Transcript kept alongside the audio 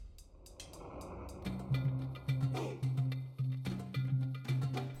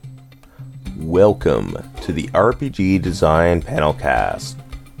Welcome to the RPG Design Panelcast,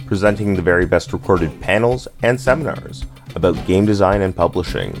 presenting the very best recorded panels and seminars about game design and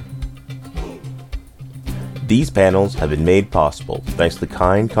publishing. These panels have been made possible thanks to the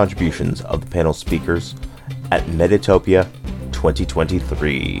kind contributions of the panel speakers at Metatopia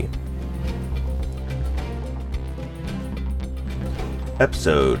 2023.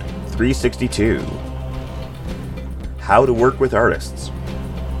 Episode 362, How to Work with Artists,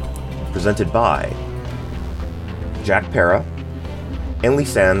 presented by Jack Para and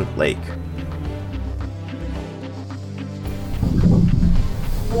Lisanne Lake.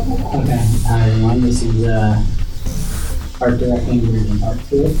 Okay, hi everyone, this is art directing and art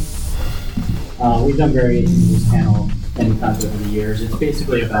tool. We've done variations of this panel many times over the years. It's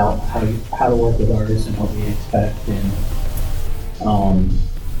basically about how to work with artists and what we expect, and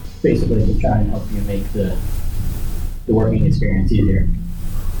basically to try and help you make the working experience easier.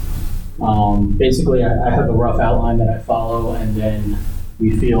 Basically, I have a rough outline that I follow, and then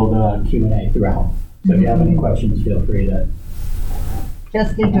we field Q&A throughout. So if you have any questions, feel free to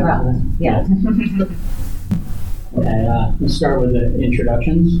just interrupt. Yeah. Okay, let's start with the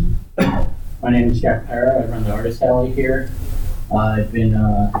introductions. My name is Jack Para. I run the Artist Alley here. I've been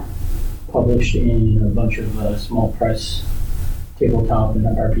published in a bunch of small press, tabletop, and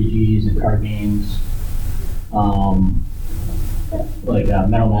RPGs and card games. Like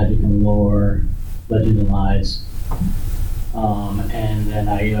Metal Magic and Lore, Legends and Lies. And then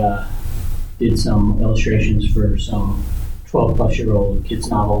I did some illustrations for some 12-plus-year-old kids'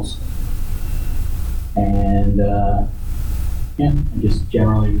 novels. And yeah, I just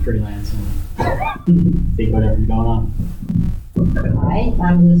generally freelance and take whatever's going on. Hi,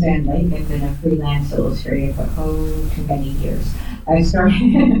 I'm Lisanne Lake. I've been a freelance illustrator for too many years. I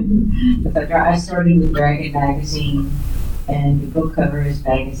started with Dragon Magazine and book covers,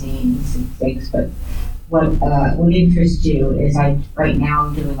 magazines, and things. But what interests you is right now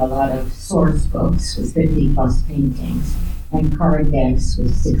I'm doing a lot of source books with 50-plus paintings and card decks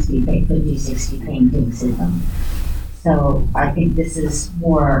with 50, 60 paintings in them. So I think this is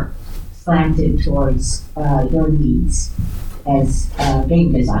more slanted towards your needs as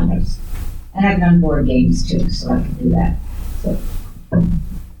game designers. And I've done board games too, so I can do that. So.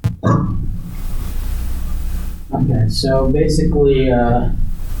 Okay, so basically,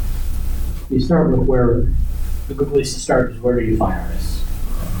 you start with where the good place to start is where do you find artists?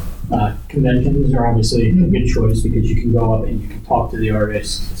 Conventions are obviously a good choice because you can go up and you can talk to the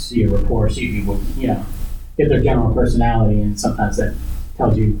artist, see a rapport, see if you will, get their general personality, and sometimes that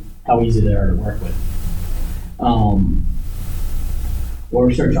tells you how easy they are to work with.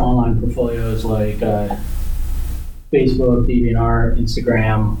 Or search online portfolios like Facebook, DeviantArt,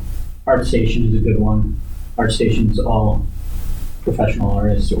 Instagram. ArtStation is a good one. ArtStation is all professional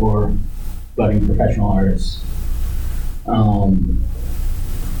artists or budding professional artists.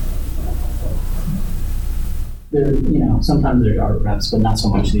 Sometimes there's art reps, but not so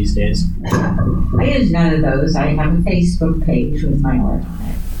much these days. I use none of those. I have a Facebook page with my art on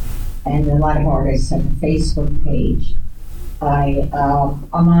it, and a lot of artists have a Facebook page. I'm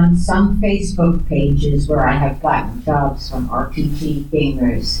on some Facebook pages where I have gotten jobs from RPG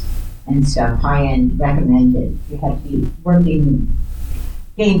gamers and stuff, high-end recommended. You have to be working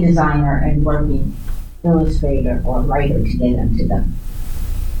game designer and working illustrator or writer to get into them.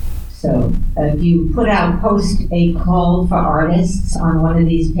 So if you post a call for artists on one of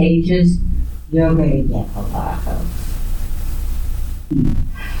these pages, you're going to get a lot of.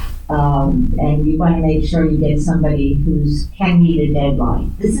 And you want to make sure you get somebody who can meet a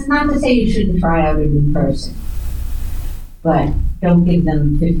deadline. This is not to say you shouldn't try out a new person, but don't give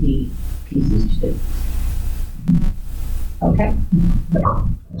them 50 pieces to do. Okay? Yeah,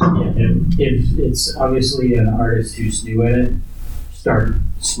 if it's obviously an artist who's new at it, start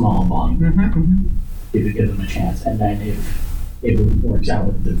small volume. Give them a chance, and then if it works out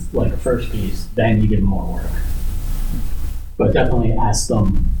with a first piece, then you give them more work. But definitely ask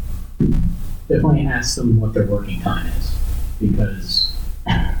them what their working time is, because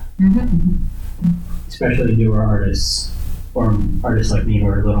especially newer artists or artists like me who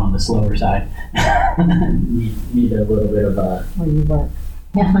are a little on the slower side need a little bit of a. Where you work.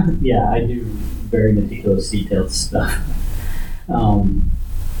 Yeah, I do very meticulous, detailed stuff.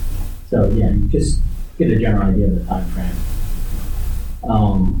 So yeah, just get a general idea of the time frame.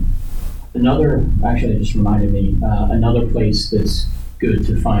 Actually, it just reminded me, another place that's good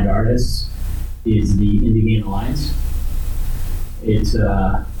to find artists is the Indie Game Alliance. It's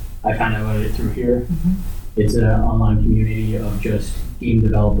I found out about it through here. It's an online community of just game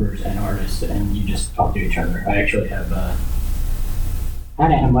developers and artists, and you just talk to each other. I actually have I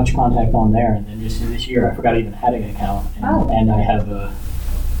didn't have much contact on there, and then just this year I forgot I even had an account, and, Oh. and I have a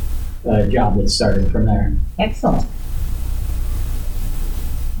job that started from there. Excellent.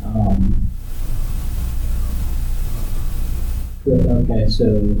 Good, okay,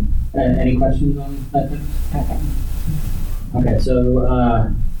 so any questions on that? Okay. Okay,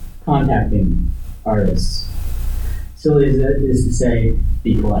 so contacting artists. Silly as it is to say,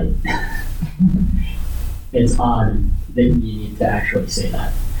 be polite. It's odd that you need to actually say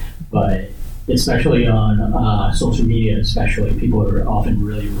that, but especially on social media, especially people are often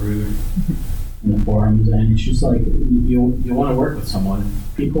really rude in the forums, and it's just like you want to work with someone,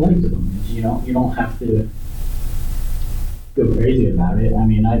 be polite to them. You don't have to go crazy about it. I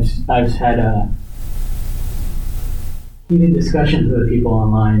mean, I've had heated discussions with people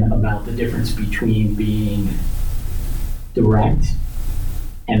online about the difference between being direct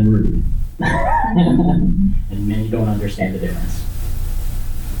and rude. And many don't understand the difference.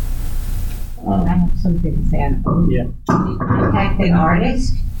 I have something to say on it. Yeah. You contact an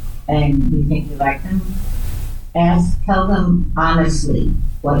artist and you think you like them, tell them honestly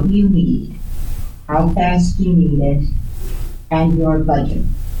what you need, how fast you need it, and your budget.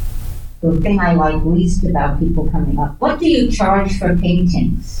 The thing I like least about people coming up, what do you charge for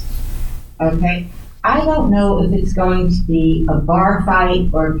paintings? Okay, I don't know if it's going to be a bar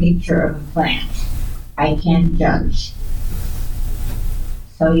fight or a picture of a plant. I can't judge.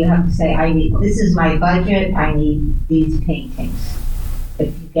 So you have to say, this is my budget, I need these paintings. If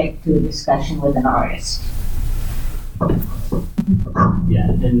you get to a discussion with an artist. Yeah,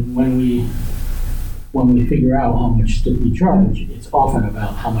 and when we figure out how much we charge, it's often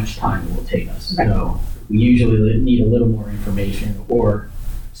about how much time it will take us. Right. So we usually need a little more information, or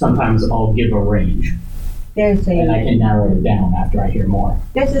sometimes I'll give a range, There's and I can narrow it down after I hear more.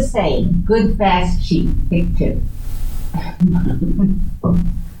 There's a saying, good, fast, cheap, pick two.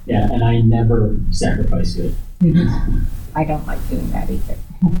 Yeah, and I never sacrifice good. I don't like doing that either.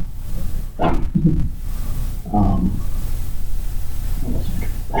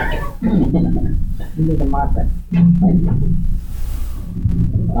 You need a marker.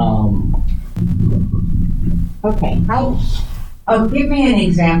 Okay, give me an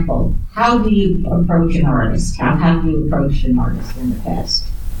example. How do you approach an artist? How do you approach an artist in the past?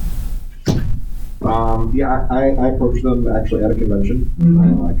 I approached them actually at a convention.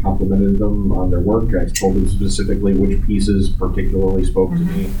 Mhm. I complimented them on their work. I told them specifically which pieces particularly spoke to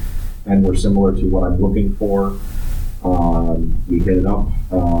me and were similar to what I'm looking for. We hit it up,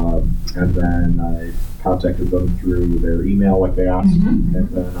 and then I contacted them through their email like they asked, Mhm. and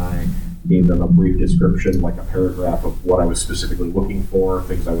then I gave them a brief description, like a paragraph of what I was specifically looking for,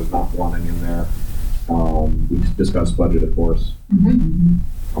 things I was not wanting in there. We discussed budget, of course.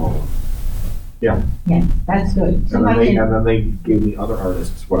 Yeah. Yeah, that's good. And then they gave me other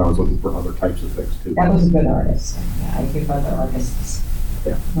artists when I was looking for other types of things too. That was a good artist. Yeah, I give other artists.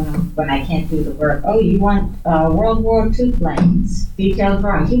 Yeah. When I can't do the work, oh, you want World War II planes, detailed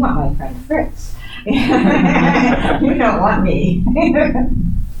drawings. You want my friend Fritz. You don't want me.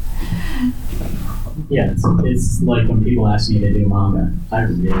 Yeah, it's like when people ask me to do manga,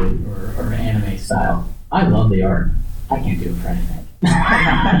 or anime style. I love the art. I can't do it for anything.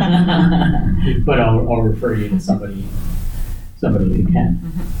 But I'll refer you to somebody who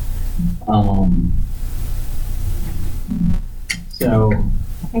can. So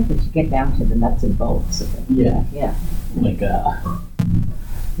I think we should get down to the nuts and bolts of it. yeah, Yeah. like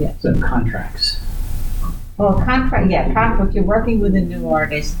Yeah. so contracts. Well, contract, if you're working with a new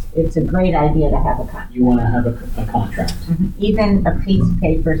artist, it's a great idea to have a contract. You want to have a contract. Even a piece of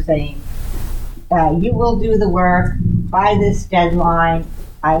paper saying, you will do the work by this deadline.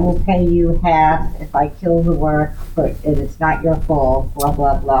 I will pay you half if I kill the work, but it's not your fault, blah,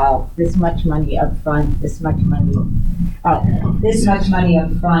 blah, blah. This much money up front, this much money up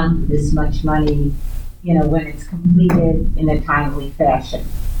front, this much money, when it's completed in a timely fashion.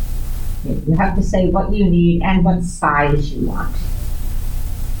 You have to say what you need and what size you want.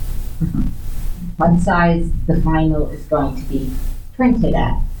 What size the final is going to be printed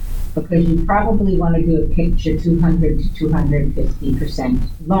at. Because you probably want to do a picture 200 to 250%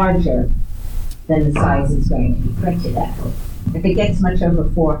 larger than the size it's going to be printed at. If it gets much over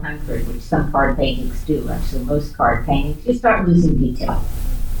 400, which some card paintings do, actually most card paintings, you start losing detail.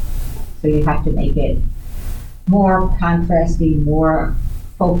 So you have to make it more contrasty, more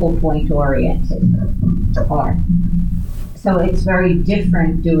focal point oriented art. So it's very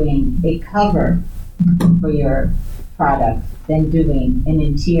different doing a cover for your product than doing an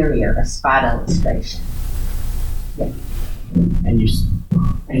interior, a spot illustration. Yeah. And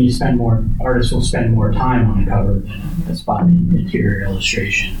And artists will spend more time on a cover than a spotted interior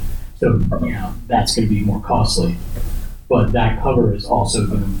illustration. So, that's going to be more costly. But that cover is also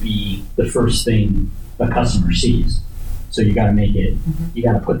going to be the first thing a customer sees. So you got to make it, you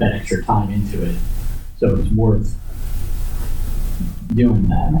got to put that extra time into it. So it's worth doing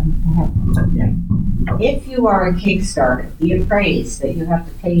that. Yeah. If you are a Kickstarter, be afraid that you have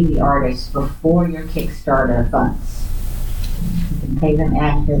to pay the artist before your Kickstarter funds. You can pay them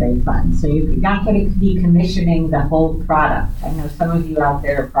after they fund. So you're not going to be commissioning the whole product. I know some of you out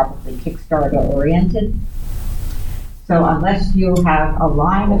there are probably Kickstarter oriented. So unless you have a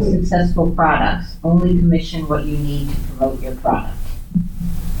line of successful products, only commission what you need to promote your product.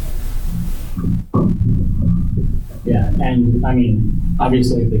 Yeah, and I mean,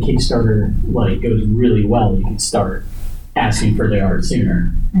 obviously, if the Kickstarter goes really well, you can start asking for the art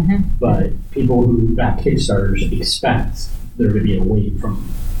sooner. But people who back Kickstarters expect there to be a wait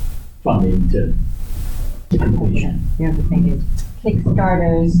from funding to completion. The other thing is,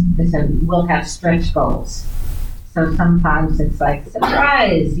 Kickstarters will have stretch goals. So sometimes it's like,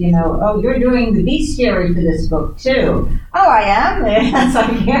 surprise, oh, you're doing the bestiary for this book too. Oh, I am? It's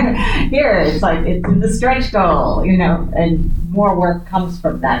like, here, it's like, it's in the stretch goal, and more work comes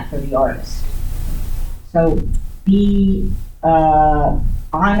from that for the artist. So be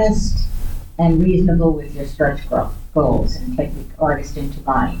honest and reasonable with your stretch goals and take the artist into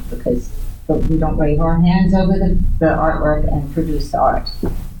mind, because we don't wave our hands over the artwork and produce the art.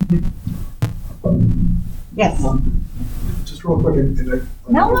 Yes. Just real quick,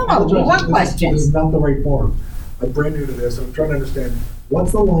 No, one question. This is not the right forum. I'm brand new to this, so I'm trying to understand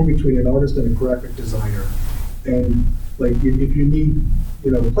what's the line between an artist and a graphic designer, and if you need,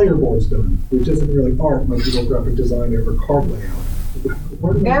 player boards done, which isn't really art, like graphic designer or card layout.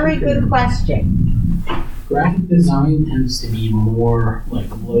 Very good question. Graphic design tends to be more like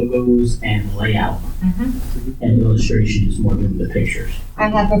logos and layout, and illustration is more than the pictures. I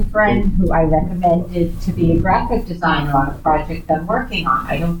have a friend who I recommended to be a graphic designer on a project I'm working on.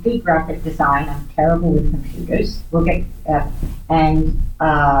 I don't do graphic design. I'm terrible with computers.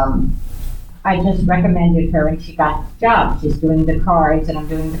 I just recommended her, and she got the job. She's doing the cards, and I'm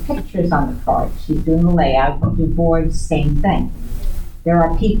doing the pictures on the cards. She's doing the layout. We do boards, same thing. There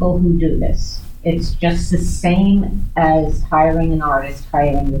are people who do this. It's just the same as hiring an artist,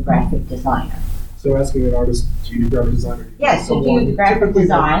 hiring a graphic designer. So asking an artist, do you do graphic design? Yes, do you do graphic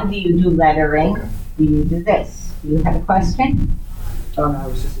design? Do you do lettering? Okay. Do you do this? Do you have a question? Oh, no, I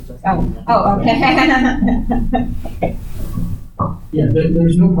was just suggesting. Okay. Yeah,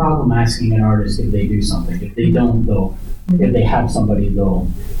 there's no problem asking an artist if they do something. If they don't, if they have somebody, they'll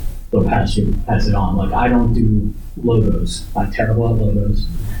pass it on. Like, I don't do logos. I'm terrible at logos.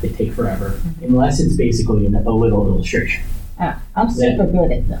 They take forever, unless it's basically a little illustration. I'm super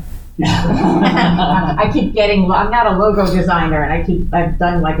good at them. I keep getting. I'm not a logo designer, and I've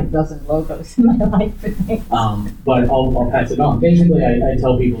done like a dozen logos in my life. But I'll pass it on. Basically, I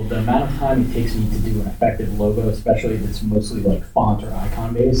tell people the amount of time it takes me to do an effective logo, especially if it's mostly like font or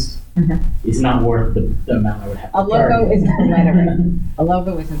icon based, is not worth the amount I would have. A logo isn't the lettering. A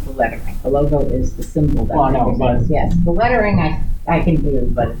logo isn't the lettering. A logo is the symbol that represents. Yes, the lettering I can do,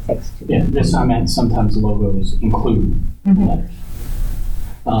 but it takes too long. Yeah, this I meant sometimes logos include letters.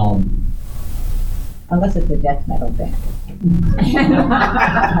 Unless it's a death metal band.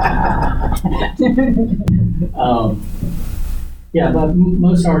 Yeah, but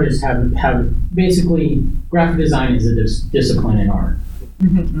most artists have basically graphic design is a discipline in art.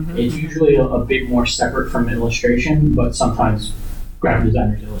 It's usually a bit more separate from illustration, but sometimes graphic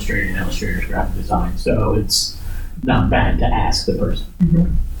designers illustrate and illustrators graphic design. So it's not bad to ask the person.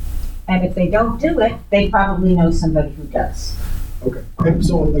 And if they don't do it, they probably know somebody who does. Okay. And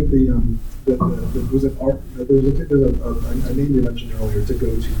so, like was it art? There's a name you mentioned earlier to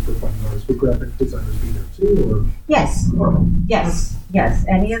go to for finding artists. Would graphic designers be there too, or? Yes. Okay. Yes.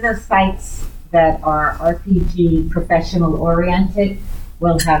 Any of those sites that are RPG professional oriented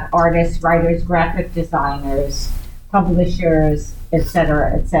will have artists, writers, graphic designers, publishers,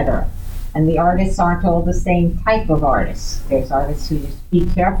 etc., etc. And the artists aren't all the same type of artists. There's artists who just be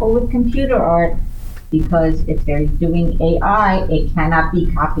careful with computer art, because if they're doing AI, it cannot be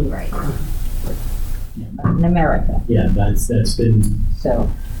copyrighted in America. Yeah, that's been, so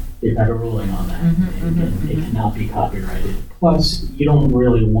they've had a ruling on that. It cannot be copyrighted. Plus, you don't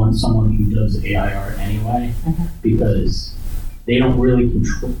really want someone who does AI art anyway, because they don't really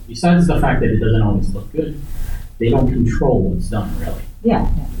control, besides the fact that it doesn't always look good, they don't control what's done, really. Yeah.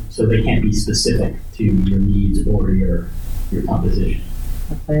 So they can't be specific to your needs or your composition.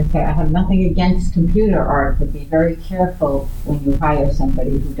 But I say, I have nothing against computer art, but be very careful when you hire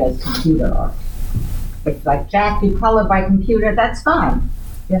somebody who does computer art. It's like, Jack, you color by computer, that's fine.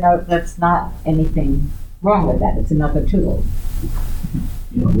 You know, that's not anything wrong with that. It's another tool.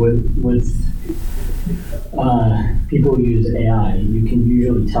 You know, with people who use AI, you can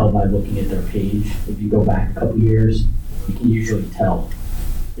usually tell by looking at their page. If you go back a couple years, you can usually tell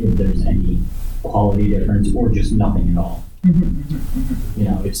if there's any quality difference or just nothing at all. You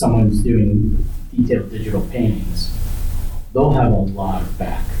know, if someone's doing detailed digital paintings, they'll have a lot of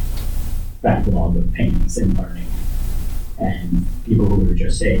backlog of paintings in learning. And people who are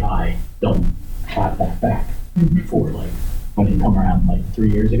just AI don't have that back for like when they come around like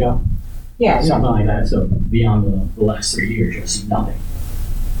 3 years ago. Yeah. Something like that. So beyond the last 3 years, you'll see nothing.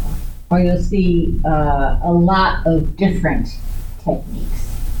 Or you'll see a lot of different techniques.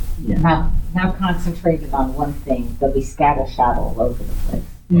 Yeah. Now concentrated on one thing, they'll be scattershot all over the place.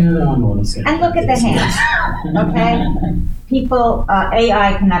 Yeah, I'm always gonna. And look at the hands, okay? People,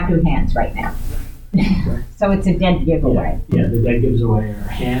 AI cannot do hands right now. So it's a dead giveaway. Yeah, the dead gives away. Our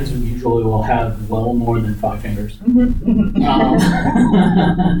hands usually will have well more than 5 fingers. Often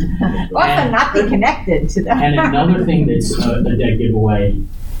not be connected to them. And another thing that's a dead giveaway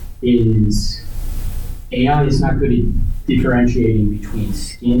is AI is not good at differentiating between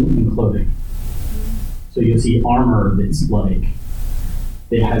skin and clothing. So you'll see armor that's like,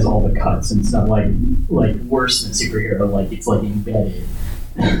 it has all the cuts and stuff, like worse than superhero, like it's like embedded.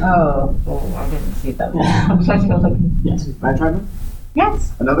 Oh, I didn't see that. Yes. Can I chime in?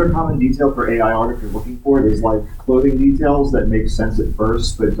 Yes. Another common detail for AI art, if you're looking for it, is like clothing details that make sense at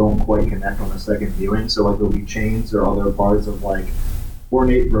first, but don't quite connect on a second viewing. So like there'll be chains or other parts of like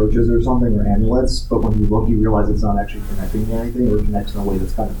ornate brooches or something or amulets, but when you look, you realize it's not actually connecting to anything, or connects in a way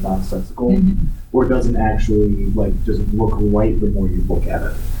that's kind of nonsensical, or doesn't actually like just look right the more you look at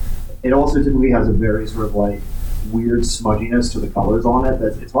it. It also typically has a very sort of like weird smudginess to the colors on it.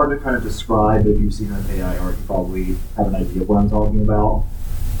 That it's hard to kind of describe. If you've seen an AI art, you probably have an idea of what I'm talking about.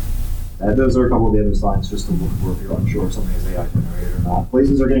 Those are a couple of the other signs just to look for if you're unsure if something is AI generated or not.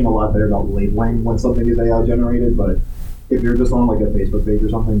 Places are getting a lot better about labeling when something is AI generated, but if you're just on like a Facebook page or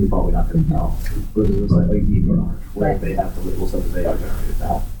something, you're probably not going to know. Versus a site like DeviantArt, where they have to label stuff as AI generated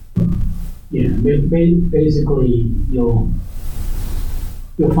now. Yeah, basically you'll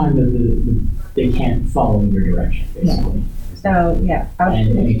find that they can't follow your direction, basically. So, yeah.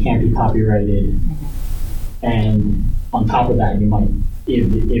 And it can't be copyrighted. And on top of that, you might, if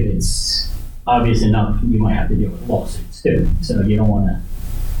it's obvious enough, you might have to deal with lawsuits too. So you don't want to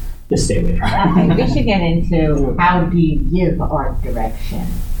just stay away from it. Okay, we should get into how do you give art direction,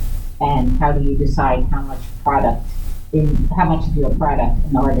 and how do you decide how much of your product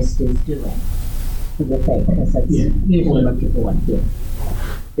an artist is doing for the thing, because that's usually what people want to do.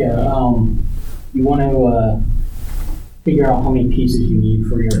 Yeah, you want to figure out how many pieces you need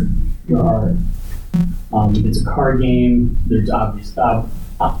for your art. If it's a card game, there's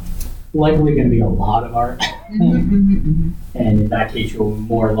likely going to be a lot of art, and in that case, you'll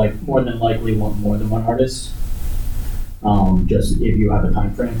more than likely want more than one artist. Just if you have a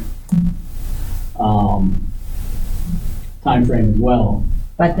time frame. As well.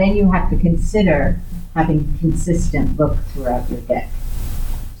 But then you have to consider having consistent look throughout your deck.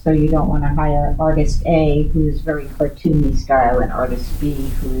 So you don't want to hire artist A, who is very cartoony style, and artist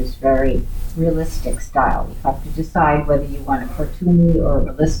B, who is very realistic style. You have to decide whether you want a cartoony or a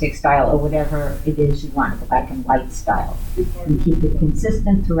realistic style, or whatever it is you want, the black and white style. And keep it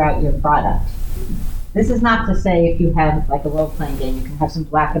consistent throughout your product. This is not to say if you have like a role-playing game, you can have some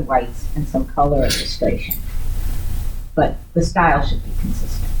black and whites and some color illustration. But the style should be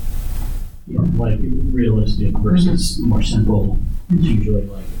consistent. Yeah, like realistic versus more simple. It's usually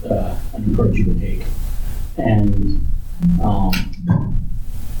like an approach you would take. And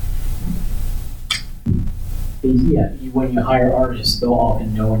when you hire artists, they'll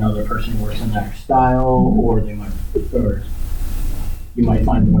often know another person who works in that style, or you might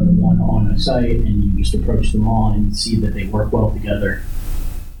find more than one on a site, and you just approach them all and see that they work well together.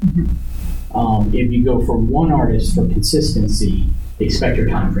 If you go for one artist for consistency, expect your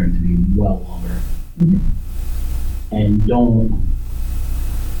time frame to be well longer. And don't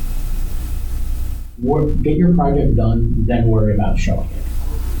get your project done, then worry about showing it.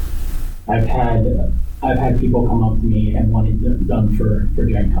 I've had people come up to me and want it done for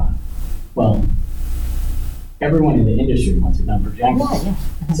Gen Con. Well, everyone in the industry wants it done for Gen Con.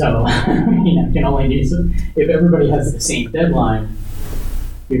 So, can only do so. If everybody has the same deadline,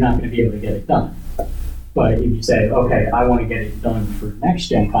 you're not going to be able to get it done. But if you say, okay, I want to get it done for next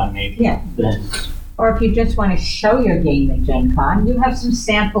Gen Con maybe, then Or if you just want to show your game at Gen Con, you have some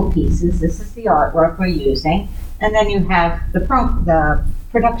sample pieces. This is the artwork we're using. And then you have the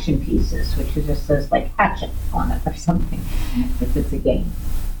production pieces, which just says like Hatchet on it or something, if it's a game.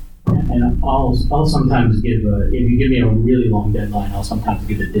 And I'll sometimes give if you give me a really long deadline, I'll sometimes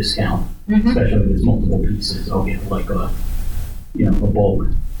give a discount, especially if it's multiple pieces. I'll give like a bulk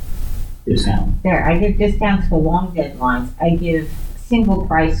discount. There, I give discounts for long deadlines. I give single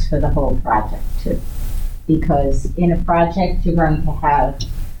price for the whole project too, because in a project you're going to have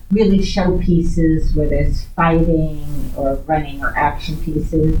really showpieces where there's fighting or running or action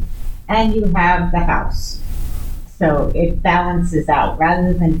pieces, and you have the house. So it balances out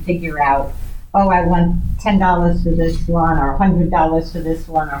rather than figure out, oh, I want $10 for this one, or $100 for this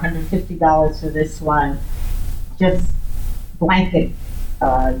one, or $150 for this one. Just blanket,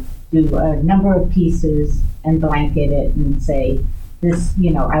 do a number of pieces and blanket it and say, this,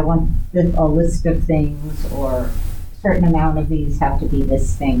 I want a list of things, or a certain amount of these have to be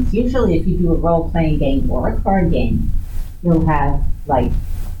this things. Usually if you do a role-playing game or a card game, you'll have like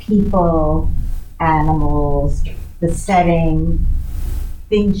people, animals, the setting,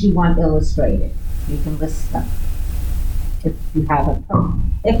 things you want illustrated. You can list them. If you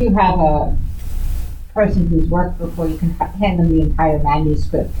have a person who's worked before, you can hand them the entire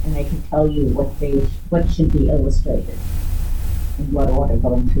manuscript and they can tell you what should be illustrated in what order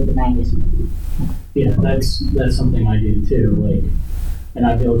going through the manuscript. Yeah, that's something I do too. Like, and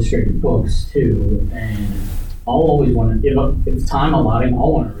I've illustrated books too, and I'll always want to, if it's time allotting,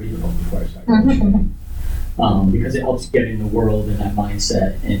 I'll want to read the book before I start illustrating. Because it helps get in the world and that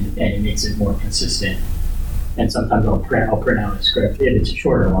mindset, and it makes it more consistent. And sometimes I'll print out a script. If it's a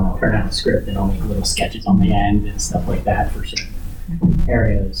shorter one, I'll print out a script and I'll make little sketches on the end and stuff like that for certain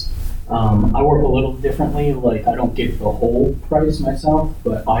areas. I work a little differently. Like, I don't give the whole price myself,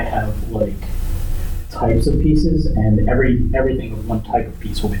 but I have like types of pieces, and everything of one type of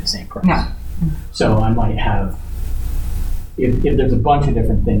piece will be the same price. Yeah. So I might have, if there's a bunch of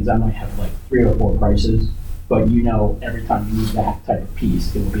different things, I might have like 3 or 4 prices. But every time you use that type of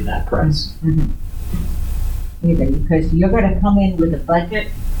piece, it will be that price. Because you're going to come in with a budget,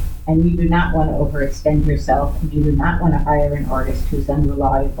 and you do not want to overextend yourself, and you do not want to hire an artist who's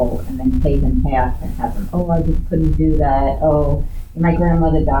unreliable and then pay them half and have them, oh, I just couldn't do that. Oh, my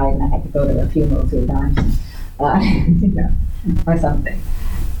grandmother died and I had to go to the funeral 2 times, or something.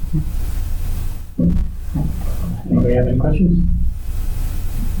 Anybody have any questions?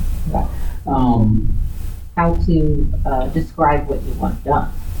 Yeah. How to describe what you want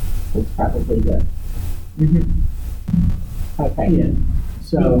done is probably good. Okay. Yeah.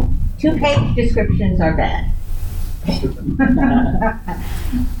 So 2-page descriptions are bad.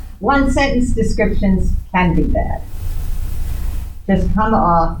 1-sentence descriptions can be bad. Just come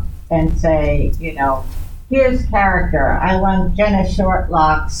off and say, here's character. I want Jenna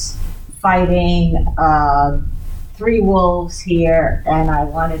Shortlocks fighting 3 wolves here, and I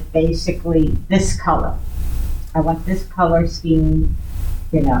want it basically this color. I want this color scheme,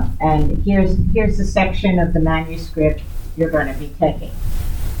 and here's the section of the manuscript you're going to be taking.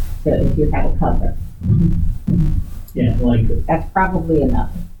 So if you had a cover. yeah, like That's probably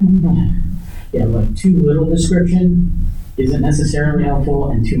enough. like too little description isn't necessarily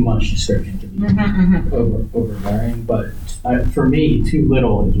helpful, and too much description can be overbearing. But for me, too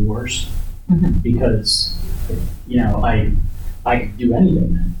little is worse because I could do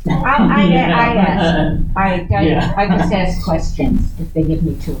anything. I just ask questions if they give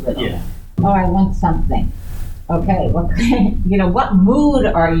me too little. Yeah. Oh, I want something. Okay, what mood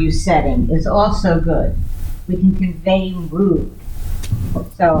are you setting is also good. We can convey mood.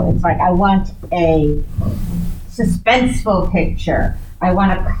 So it's like, I want a suspenseful picture. I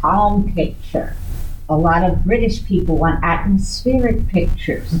want a calm picture. A lot of British people want atmospheric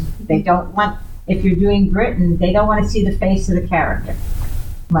pictures. They don't want, if you're doing Britain, they don't want to see the face of the character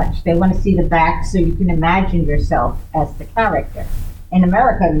much. They want to see the back so you can imagine yourself as the character. In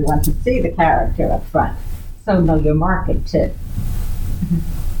America, you want to see the character up front. So know your market too.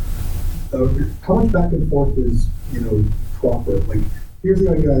 How much back and forth is, proper? Like, here's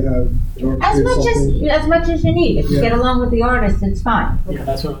the idea I have. As much as you need. If you get along with the artist, it's fine. Yeah,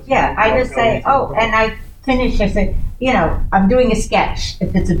 that's what. I just say, and I finish. I say, I'm doing a sketch.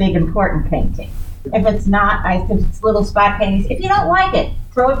 If it's a big important painting. If it's not, if it's little spot paintings. If you don't like it,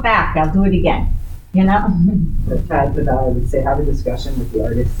 throw it back. I'll do it again. To add to that, I would say have a discussion with the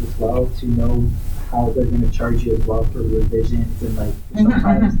artist as well to know how they're going to charge you as well for revisions, and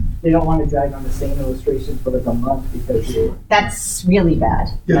sometimes they don't want to drag on the same illustration for like a month because you. That's really bad.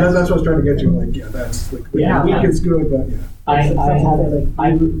 Yeah, that's what I was trying to get you, like, yeah, that's, like, Yeah, the week yeah. is good, but, yeah. I Sometimes have,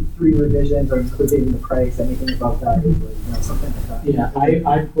 like three revisions or including the price, anything above that is like, something like that. yeah,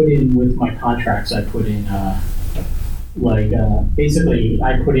 I put in with my contracts, I put in, basically,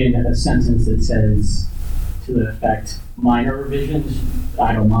 I put in a sentence that says to the effect, minor revisions,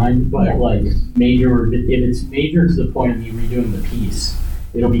 I don't mind, but Yeah. like major, if it's major to the point of me redoing the piece,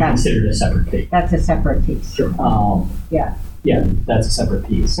 it'll be That's- considered a separate fee. That's a separate piece. Yeah. Yeah, that's a separate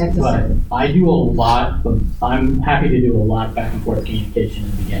piece. That's a But separate- I do a lot of, I'm happy to do a lot of back and forth communication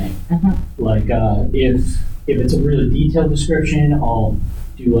in the beginning. Uh-huh. Like, if it's a really detailed description, I'll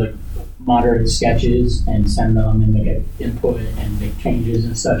do like moderate sketches and send them and they get input and make changes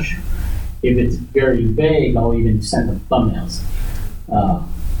and such. If it's very vague, I'll even send them thumbnails,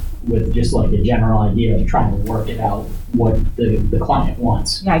 with just like a general idea of trying to work it out what the client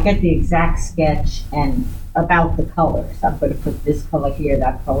wants. Yeah, I get the exact sketch and about the colors. I'm going to put this color here,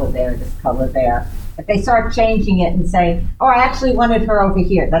 that color there, this color there. If they start changing it and say, oh, I actually wanted her over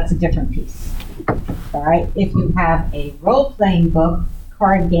here, that's a different piece. All right? If you have a role-playing book,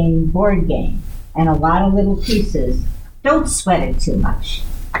 card game, board game, and a lot of little pieces, don't sweat it too much.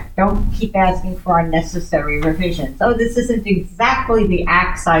 Don't keep asking for unnecessary revisions. Oh, this isn't exactly the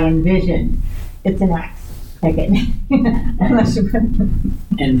axe I envisioned. It's an axe. Take it. Unless you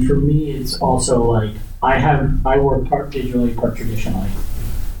And for me, it's also like, I work part digitally, part traditionally.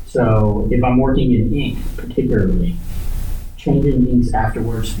 So if I'm working in ink particularly, changing inks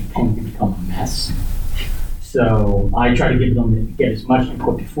afterwards can become a mess. So I try to get as much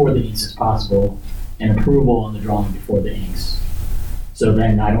input before the inks as possible and approval on the drawing before the inks. So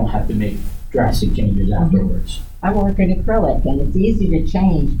then I don't have to make drastic changes afterwards. I work in acrylic and it's easy to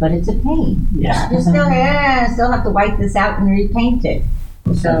change, but it's a pain. Yeah. You still have to wipe this out and repaint it.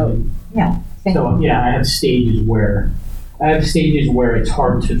 So, yeah. So yeah, I have stages where it's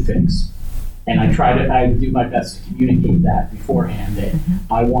hard to fix. And I do my best to communicate that beforehand, that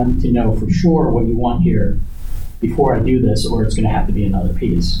I want to know for sure what you want here before I do this, or it's going to have to be another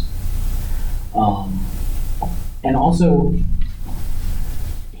piece. And also,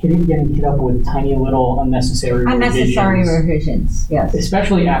 getting hit up with tiny little unnecessary revisions, yes.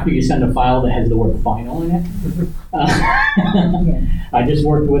 especially after you send a file that has the word final in it. I just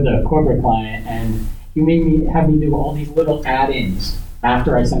worked with a corporate client, and he have me do all these little add-ins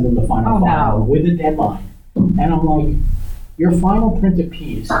after I send them the final file with a deadline. And I'm like, your final printed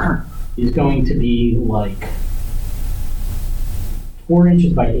piece is going to be like 4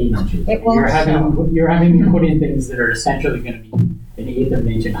 inches by 8 inches. It won't You're having me put in things that are essentially going to be an eighth of an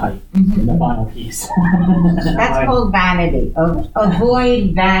inch in height in the final piece. That's called vanity.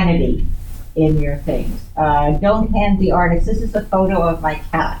 Avoid vanity in your things. Don't hand the artist, this is a photo of my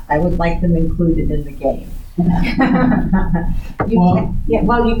cat. I would like them included in the game.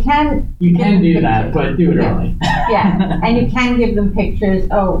 You can. You can do that, but do it early. Yeah, and you can give them pictures.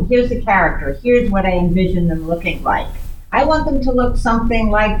 Oh, here's the character. Here's what I envision them looking like. I want them to look something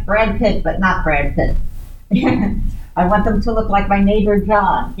like Brad Pitt, but not Brad Pitt. I want them to look like my neighbor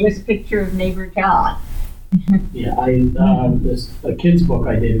John. Here's a picture of neighbor John. Yeah, a kid's book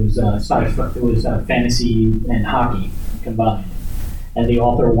I did was it was fantasy and hockey combined, and the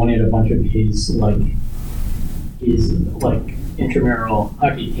author wanted a bunch of his intramural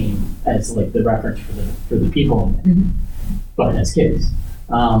hockey team as like the reference for the people in it, but as kids.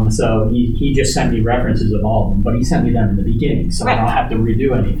 So he just sent me references of all of them, but he sent me them in the beginning, so I don't have to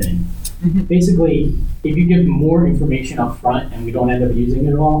redo anything. Basically, if you give more information up front and we don't end up using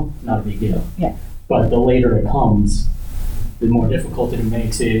it all, not a big deal. Yeah. But the later it comes, the more difficult it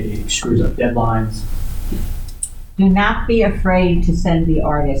makes it. It screws up deadlines. Do not be afraid to send the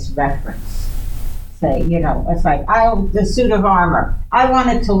artist reference. Say, it's like, the suit of armor. I want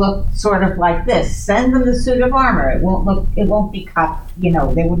it to look sort of like this. Send them the suit of armor. It won't be they're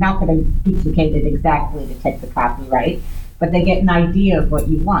not going to duplicate it exactly to take the copyright, but they get an idea of what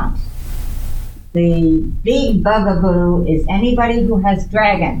you want. The big bugaboo is anybody who has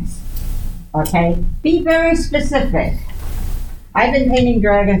dragons. Okay? Be very specific. I've been painting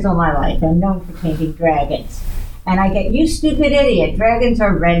dragons all my life. I'm known for painting dragons. And I get, you stupid idiot, dragons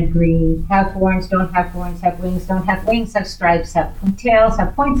are red, green, have horns, don't have horns, have wings, don't have wings, have stripes, have tails,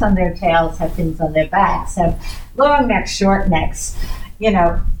 have points on their tails, have fins on their backs, have long necks, short necks,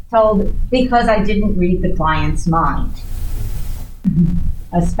 told because I didn't read the client's mind.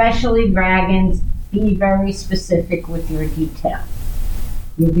 Especially dragons, be very specific with your detail.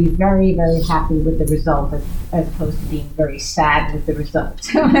 You'll be very, very happy with the result as opposed to being very sad with the result.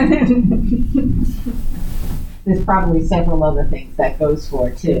 there's probably several other things that goes for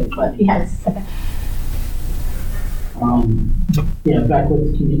too, but yes. Yeah, back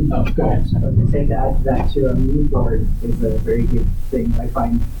with the community. Oh, go ahead. I was gonna say that too, a mood board is a very good thing I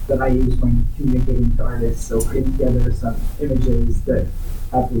find that I use when communicating to artists. So putting together some images that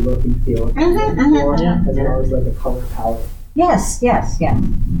have the look and feel of the board, Yeah. as well as like a color palette. Yes, yes, yes.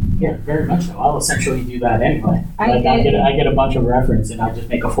 Yeah, very much so. I'll essentially do that anyway. I Like did- I get a bunch of reference, and I just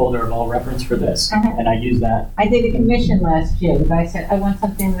make a folder of all reference for this, and I use that. I did a commission last year. The guy said, I want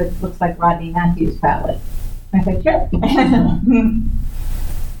something that looks like Rodney Matthews' palette. I said, sure.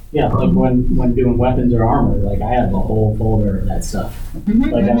 Yeah, like when doing weapons or armor, like I have a whole folder of that stuff.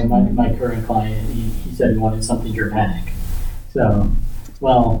 Like my current client, he said he wanted something dramatic. So,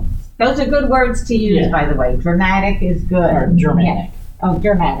 well, Those are good words to use, Yeah. by the way. Dramatic is good. or Germanic. Oh,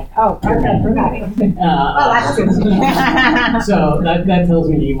 dramatic. Oh, okay, dramatic. Oh, that's good. So that tells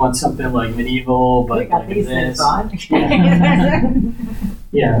me you want something like medieval, but We got like these this. things on.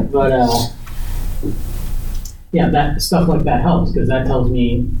 Yeah, but yeah, that stuff like that helps because that tells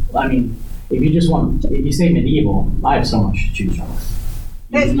me. I mean, if you say medieval, I have so much to choose from.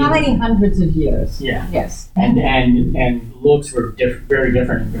 There's how many hundreds of years? Yeah, Yes. and looks were very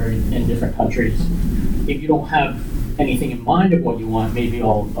different in different countries. If you don't have anything in mind of what you want, maybe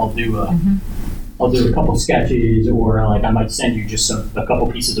I'll do a couple sketches, or like I might send you just a couple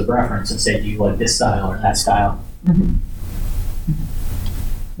pieces of reference and say, do you like this style or that style?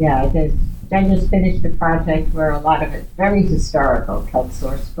 Yeah, I just finished a project where a lot of it's very historical, called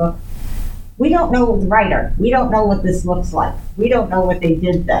Source Book. We don't know the writer. We don't know what this looks like. We don't know what they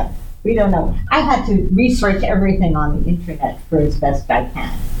did then. We don't know. I had to research everything on the internet for as best I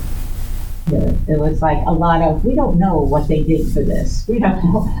can. It was like a lot of, we don't know what they did for this. We don't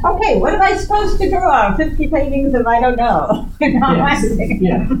know. Okay, what am I supposed to draw? 50 paintings of I don't know.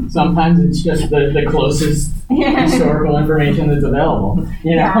 Yeah, sometimes it's just the closest historical information that's available.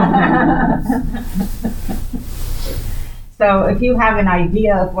 You know. So if you have an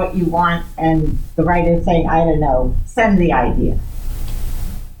idea of what you want and the writer's saying, I don't know, send the idea.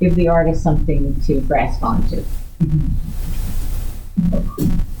 Give the artist something to grasp onto.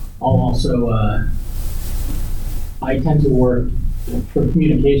 I'll also, I tend to work, for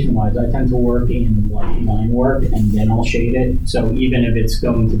communication wise, I tend to work in like line work and then I'll shade it. So even if it's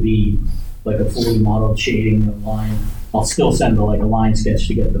going to be like a fully modeled shading of line, I'll still send a line sketch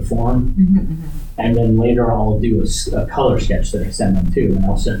to get the form. And then later I'll do a color sketch that I send them to, and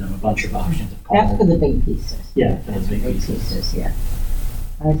I'll send them a bunch of options of color. That's for the big pieces. Yeah, for the big Big pieces. pieces, yeah.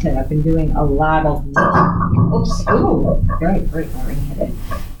 Like I said, I've been doing a lot of, oops, ooh, very hit it.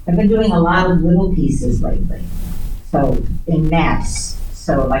 I've been doing a lot of little pieces lately. So in maps,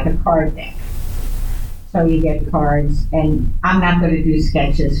 so like a card deck. So you get cards, and I'm not going to do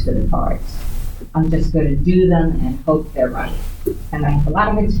sketches for the cards. I'm just going to do them and hope they're right. And I have a lot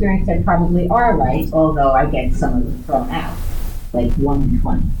of experience that probably are right, although I get some of them thrown out, like 1 in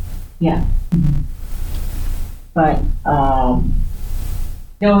 20. Yeah. But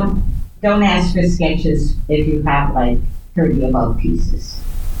don't ask for sketches if you have like 30 above pieces.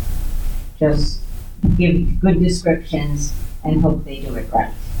 Just give good descriptions and hope they do it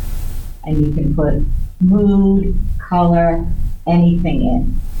right. And you can put mood, color, anything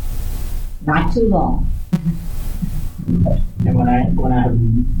in. Not too long. And when I have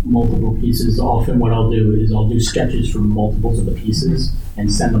multiple pieces, often what I'll do is I'll do sketches for multiples of the pieces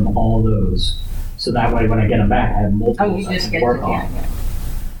and send them all those. So that way when I get them back, I have multiples Oh, you I just can get work it, on. yeah.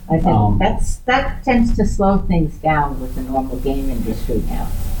 I think that tends to slow things down with the normal game industry now.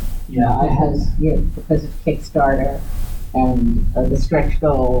 Yeah, I have. Because of Kickstarter and the stretch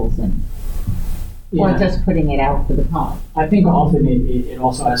goals and or Yeah. just putting it out for the pod. I think often it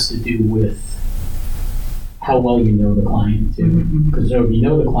also has to do with how well you know the client too. Because if you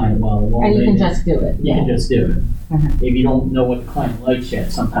know the client well, And you then can just do it. you can just do it. Mhm. If you don't know what the client likes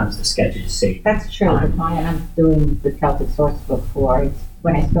yet, sometimes the sketches say. That's true. The client I'm doing the Celtic Source Book for,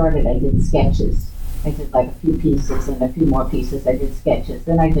 when I started, I did sketches. I did like a few pieces and a few more pieces. I did sketches.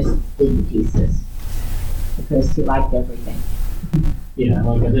 Then I just did the pieces because he liked everything. Yeah,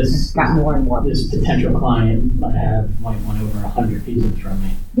 like this Got more and more this pieces. potential client might want over 100 pieces from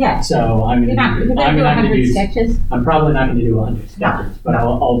me. Yeah. So I'm You're gonna not I'm do not gonna 100 do sketches? I'm probably not gonna do 100 sketches, but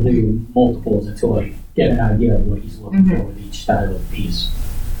I'll do multiples until I get an idea of what he's looking for with each style of piece.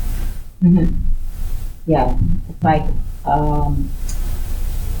 Mm-hmm. Yeah, it's like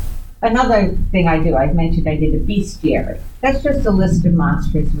another thing I do. I mentioned I did a bestiary. That's just a list of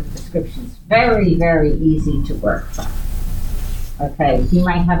monsters with descriptions. Very, very easy to work from. Okay, you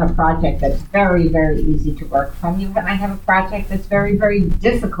might have a project that's very, very easy to work from. You might have a project that's very, very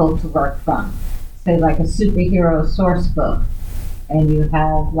difficult to work from. say like a superhero source book, and you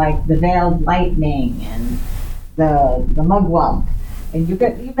have like the Veiled Lightning and the Mugwump, and you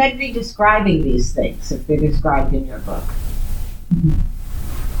better be describing these things if they're described in your book.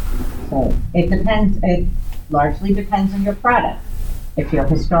 So it depends. It largely depends on your product. If you're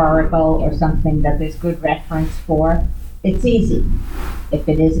historical or something that there's good reference for, it's easy. If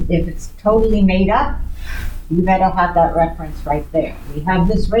it's totally made up, you better have that reference right there. We have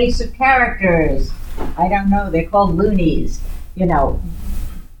this race of characters. I don't know, they're called loonies. You know,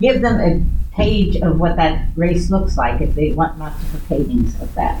 give them a page of what that race looks like if they want multiple paintings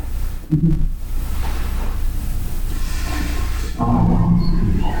of that.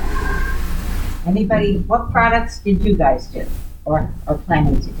 Anybody, what products did you guys do or are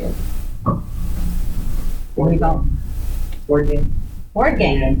planning to do? Where we go? Board game. Board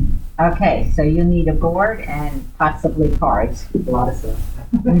game. Okay, so you need a board and possibly cards. A lot of stuff.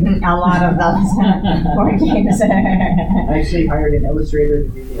 A lot of those board games. I actually hired an illustrator to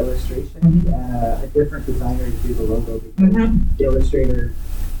do the illustration, a different designer to do the logo because the illustrator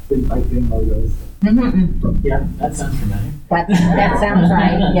didn't like doing logos. Yeah, that sounds familiar. That sounds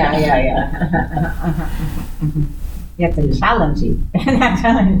right. Yeah. You have to challenge you.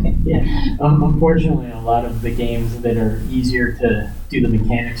 Yeah. Unfortunately, a lot of the games that are easier to do the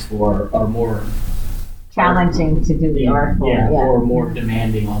mechanics for are more challenging to do the art for. Yeah, or more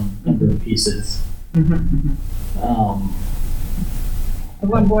demanding on number of pieces. The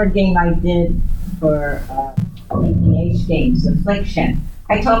one board game I did for APH Games, Affliction,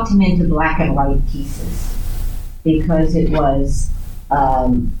 I talked him into black and white pieces because it was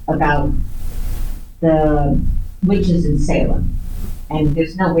about the witches in Salem. And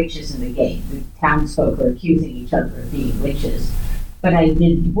there's no witches in the game. The townsfolk are accusing each other of being witches. But I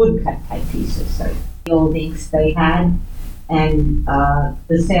did woodcut type pieces, so the old inks they had. And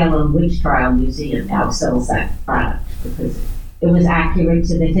the Salem Witch Trial Museum now sells that product because it was accurate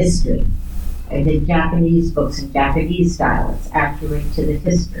to the history. I did Japanese books in Japanese style. It's accurate to the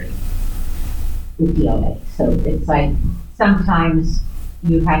history. Ukiyo-e. So it's like sometimes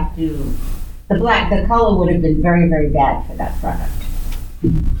you have to. The color would have been very, very bad for that product.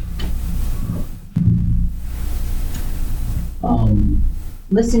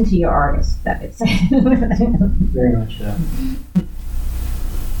 Listen to your artist. That it's Very much so.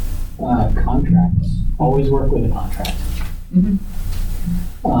 Contracts. Always work with a contract.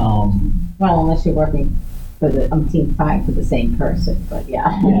 Well, unless you're working for the umpteenth time for the same person, but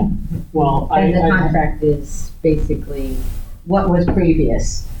yeah. Well, And the contract is basically what was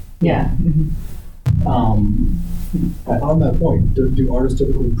previous. Yeah. On that point, do artists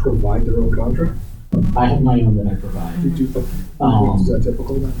typically provide their own contract? I have my own that I provide. Is that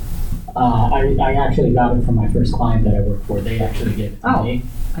typical then? I actually got it from my first client that I worked for. They actually gave it to me.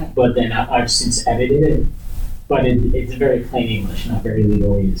 Okay. But then I've since edited it. But it's very plain English, not very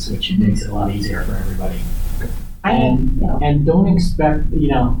legalese, which makes it a lot easier for everybody. And don't expect, if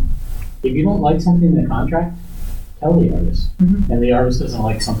you don't like something in the contract, tell the artist. And the artist doesn't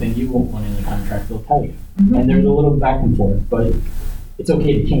like something you won't want in the contract, they'll tell you. And there's a little back and forth, but it's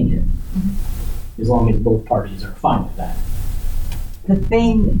okay to change it. As long as both parties are fine with that. The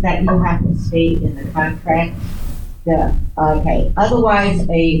thing that you have to state in the contract, otherwise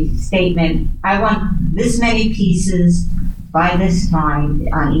a statement, I want this many pieces by this time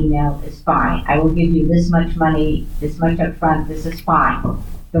on email is fine. I will give you this much money, this much up front, this is fine.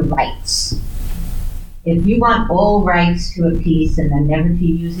 The rights. If you want all rights to a piece and then never to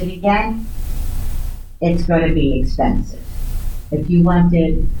use it again, it's going to be expensive. If you want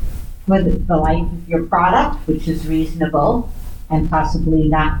it for the life of your product, which is reasonable, and possibly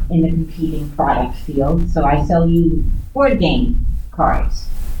not in a competing product field. So I sell you board game cards.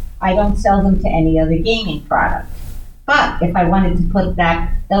 I don't sell them to any other gaming product. But if I wanted to put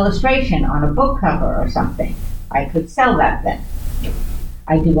that illustration on a book cover or something, I could sell that then.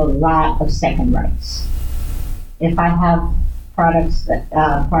 I do a lot of second rights. If I have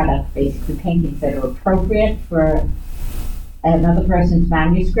basically paintings that are appropriate for another person's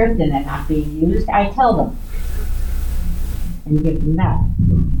manuscript and they're not being used, I tell them and give them that.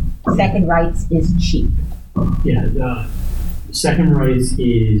 Second rights is cheap. Yeah, the second rights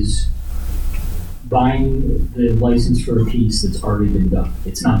is buying the license for a piece that's already been done.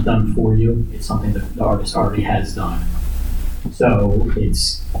 It's not done for you, it's something that the artist already has done. So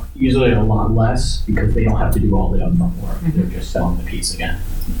it's usually a lot less because they don't have to do all the upfront work. They're just selling the piece again.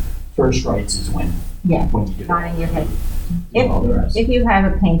 First rights is when you do Nodding your head. all the rest. If you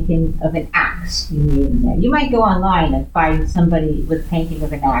have a painting of an axe, you need in there. You might go online and find somebody with a painting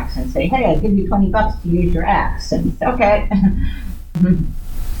of an axe and say, hey, I'll give you $20 to use your axe. And it's okay.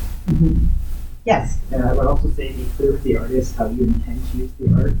 Yes. I would also say be clear with the artist how you intend to use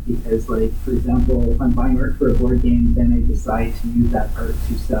the art, because like, for example, if I'm buying art for a board game, then I decide to use that art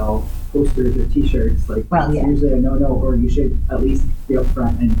to sell posters or t-shirts, like, Well, that's yeah. usually a no-no, or you should at least be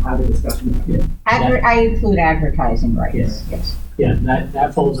upfront and have a discussion about it. I include advertising rights. Yes. Yes. Yeah,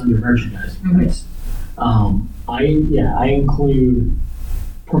 that falls under merchandising Mhm. rights. I include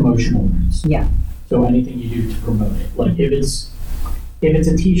promotional rights. Yeah. So anything you do to promote it, like if it's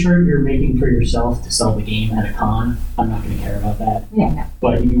a T-shirt you're making for yourself to sell the game at a con, I'm not going to care about that. Yeah. No.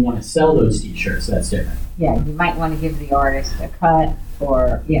 But if you want to sell those T-shirts, that's different. Yeah. You might want to give the artist a cut,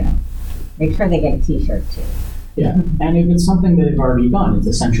 or make sure they get a T-shirt too. Yeah, and if it's something that they've already done, it's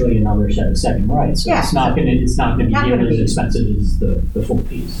essentially another set of second rights. So Yeah. it's not going to be Not nearly gonna as be. expensive as the full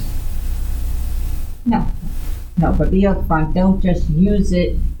piece. No, but be upfront. Don't just use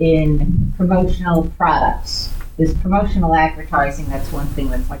it in promotional products. There's promotional advertising. That's one thing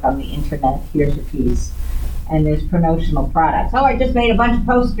that's like on the internet. Here's your piece. And there's promotional products. Oh, I just made a bunch of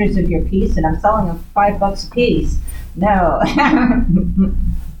posters of your piece and I'm selling them for $5 a piece. No.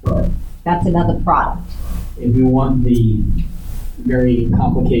 That's another product. If you want the very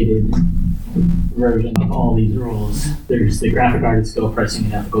complicated version of all these rules, there's the graphic artist skill pricing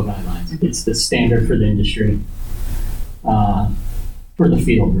and ethical guidelines. It's the standard for the industry, for the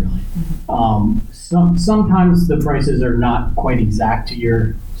field, really. Sometimes the prices are not quite exact to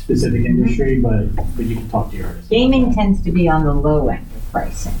your specific industry, but you can talk to your artist. Gaming tends to be on the low end of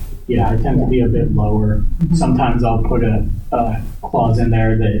pricing. Yeah, I tend to be a bit lower. Sometimes I'll put a clause in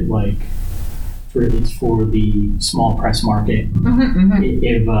there that it's for the small press market.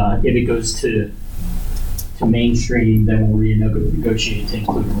 If it goes to mainstream, then we'll renegotiate to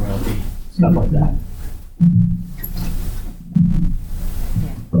include a royalty, stuff like that.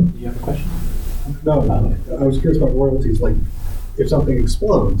 Do you have a question? No, I was curious about royalties, like, if something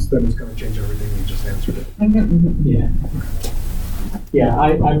explodes, then it's gonna change everything, you just answered it. Yeah. Yeah,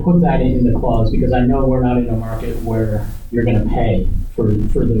 I put that in the clause because I know we're not in a market where you're going to pay for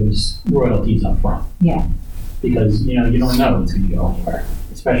those royalties up front. Yeah. Because you don't know it's going to go anywhere,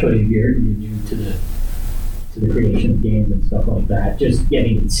 especially if you're new to the creation of games and stuff like that. Just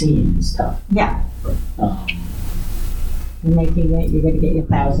getting it seen is tough. Yeah. You're making it, you're going to get your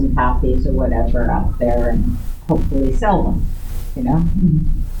 1,000 copies or whatever out there and hopefully sell them,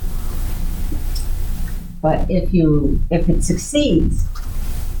 But if it succeeds,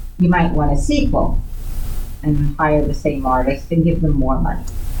 you might want a sequel and hire the same artist and give them more money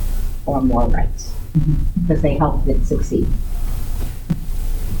or more rights because they helped it succeed.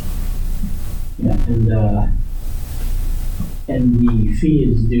 Yeah, and the fee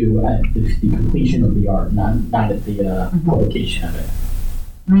is due at the completion of the art, not at the publication of it.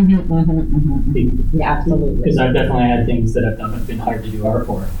 Yeah, absolutely. Because I've definitely had things that I've been hired to do art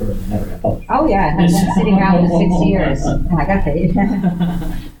for that never got published. Oh yeah, I've been sitting around for 6 years. And I got paid.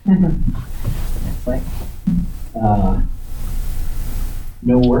 It's like,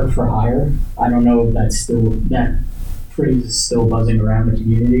 no work for hire. I don't know if that phrase is still buzzing around the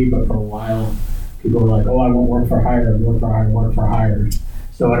community, but for a while people were like, oh, I won't work for hire, work for hire,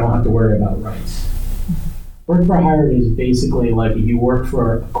 so I don't have to worry about rights. Work for hire is basically like if you work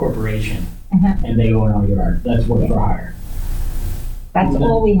for a corporation and they own all your art. That's work for hire. that's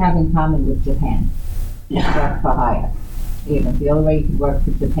all we have in common with Japan. Yeah. Work for hire. The only way you can work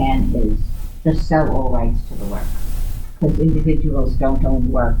for Japan is just sell all rights to the work. Because individuals don't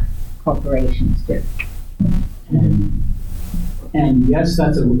own work, corporations do. And yes,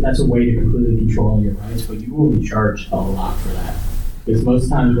 that's a way to completely control your rights, but you will be charged a lot for that. Because most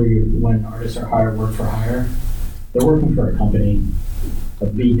times when artists are hired work for hire, they're working for a company, a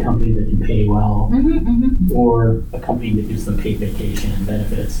big company that can pay well, or a company that gives them paid vacation and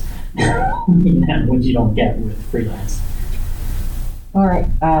benefits, which you don't get with freelance. All right,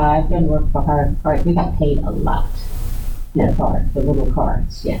 I've done work for hire. All right, we got paid a lot. Yeah. Card, the little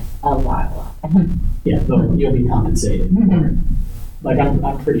cards, yes, a lot. Yeah, you'll be compensated for it. Like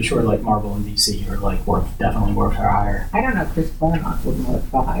I'm pretty sure like Marvel and DC are like definitely work for hire. I don't know, Chris Claremont wouldn't work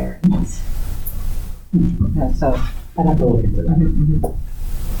for hire. So, I'd have to look into that.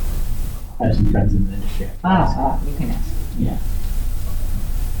 I have some friends in the industry. you can ask. Yeah.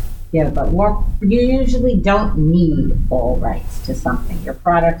 Yeah, but you usually don't need all rights to something. Your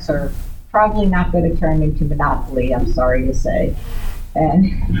products are probably not going to turn into monopoly, I'm sorry to say.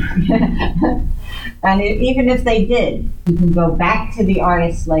 And even if they did, you can go back to the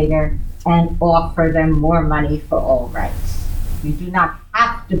artist later and offer them more money for all rights. You do not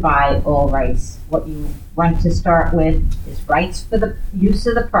have to buy all rights. What you want to start with is rights for the use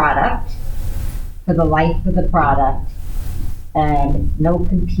of the product, for the life of the product, and no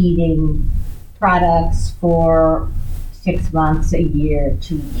competing products for 6 months, a year,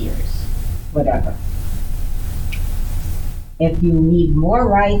 2 years, whatever. If you need more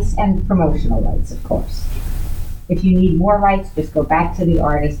rights, and promotional rights, of course. If you need more rights, just go back to the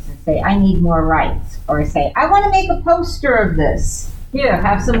artist and say, I need more rights. Or say, I want to make a poster of this. Here,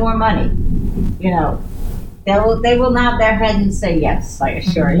 have some more money. You know, they will nod their head and say yes, I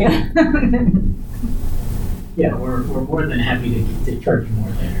assure you. Yeah, we're more than happy to charge you more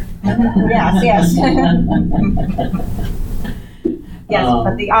later. Yes. Yes,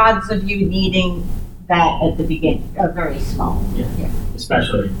 but the odds of you needing that at the beginning are very small. Yeah.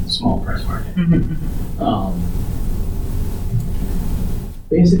 Especially in the small press market.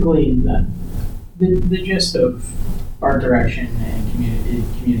 Basically, the gist of art direction and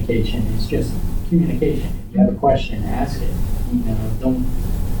communication is just communication. If you have a question, ask it. You know, don't.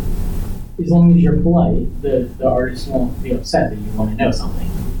 As long as you're polite, the artist won't be upset that you want to know something.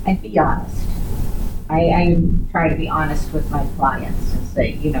 And be honest. I try to be honest with my clients and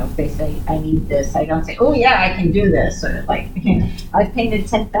say, you know, if they say, I need this, I don't say, oh yeah, I can do this. Or like, I've painted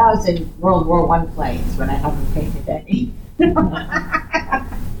 10,000 World War I planes when I haven't painted any.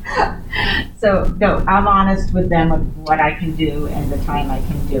 So, no, I'm honest with them of what I can do and the time I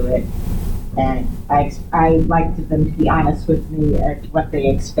can do it. And I like them to be honest with me at what they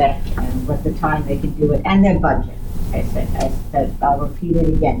expect and what the time they can do it and their budget. I said, I'll repeat it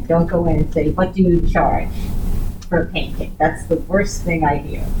again. Don't go in and say, what do you charge for a painting? That's the worst thing I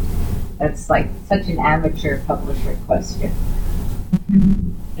hear. That's like such an amateur publisher question.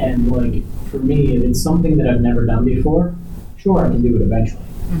 And like, for me, if it's something that I've never done before, sure, I can do it eventually.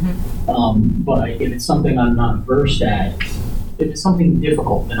 But if it's something I'm not versed at, if it's something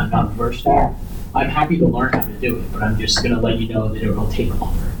difficult that I'm not versed at, I'm happy to learn how to do it, but I'm just going to let you know that it will take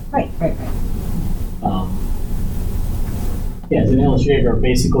longer. Right. Yeah, as an illustrator,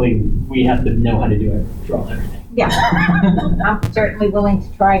 basically, we have to know how to do it, draw everything. Yeah. I'm certainly willing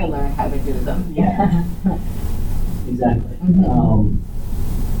to try to learn how to do them. Yeah. Exactly.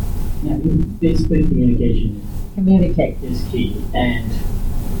 Yeah, basically, communication Communicate. is key, and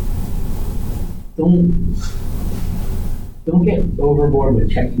don't get overboard with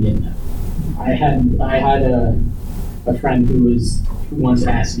checking in. Though. I had a friend who once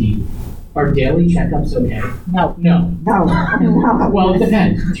asked me, are daily checkups okay? No. Well, it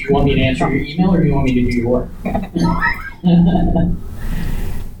depends. Do you want me to answer your email or do you want me to do your work?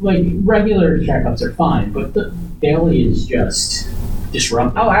 Like, regular checkups are fine, but the daily is just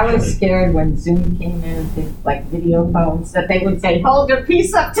disruptive. Oh, I was scared when Zoom came in with like video phones that they would say, hold your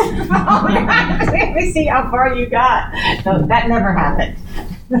piece up to the phone. Let me see how far you got. So that never happened.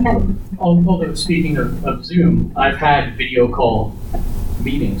 Although, speaking of Zoom, I've had video call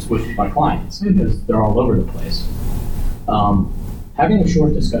meetings with my clients because they're all over the place. Having a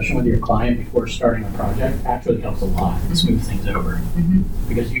short discussion with your client before starting a project actually helps a lot and smooths things over.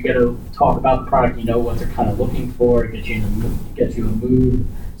 Because you get to talk about the product, you know what they're kind of looking for, it gets you a mood.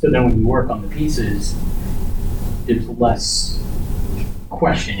 So then when you work on the pieces, there's less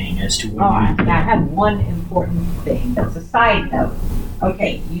questioning as to what I have one important thing that's a side note.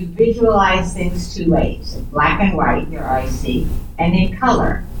 Okay, you visualize things two ways, in black and white, your eyes see, and in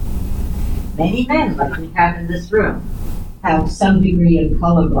color. Many men, like we have in this room, have some degree of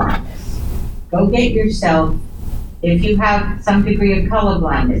color blindness. Go get yourself, if you have some degree of color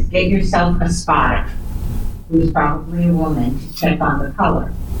blindness, get yourself a spotter, who's probably a woman, to check on the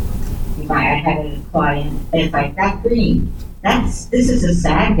color. I had a client, it's like, that green, this is a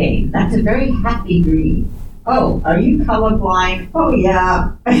sad game, that's a very happy green. Oh, are you colorblind? Oh,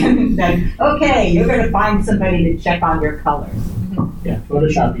 yeah. Then, okay, you're going to find somebody to check on your colors. Yeah,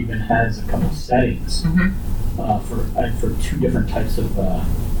 Photoshop even has a couple settings for two different types of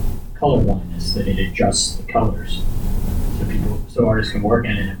color blindness that it adjusts the colors so artists can work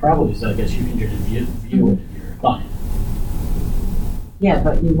in it. And it probably is, I guess you can just view it if you're a client. Yeah,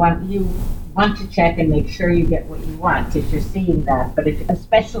 but you want to check and make sure you get what you want if you're seeing that, but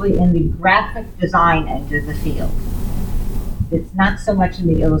especially in the graphic design end of the field. It's not so much in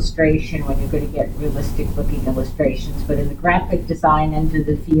the illustration when you're going to get realistic looking illustrations, but in the graphic design end of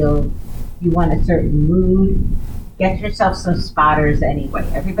the field, you want a certain mood. Get yourself some spotters anyway.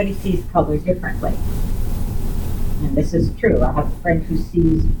 Everybody sees color differently. And this is true. I have a friend who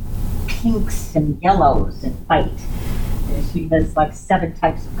sees pinks and yellows and white. She has like 7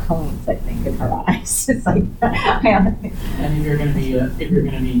 types of cones, I think, in her eyes. It's like, and if you're going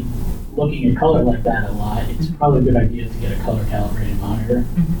to be looking at color like that a lot, it's probably a good idea to get a color calibrated monitor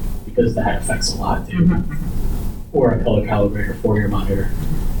because that affects a lot too. Or a color calibrator for your monitor.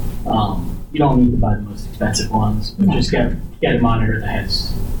 You don't need to buy the most expensive ones, but just get a monitor that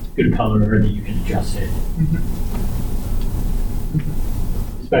has good color or that you can adjust it.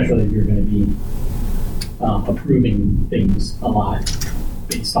 Especially if you're going to be approving things a lot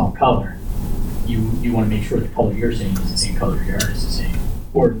based on color. You want to make sure the color you're seeing is the same color your artist is seeing,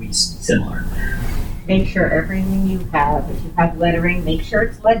 or at least similar. Make sure everything you have, if you have lettering, make sure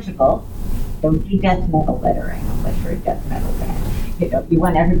it's legible. Don't do death metal lettering unless you're a death metal fan. You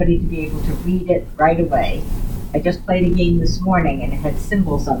want everybody to be able to read it right away. I just played a game this morning and it had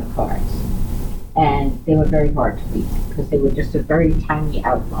symbols on the cards. And they were very hard to read because they were just a very tiny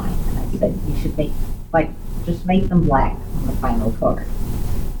outline. And I said, you should just make them black on the final card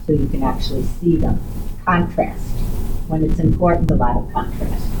so you can actually see them. Contrast. When it's important, a lot of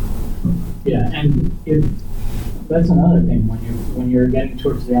contrast. Yeah, and that's another thing when you're getting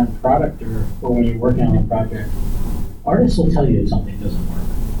towards the end product or when you're working on a project, artists will tell you if something doesn't work.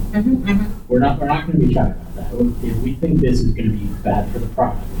 We're not going to be shy about that. If we think this is going to be bad for the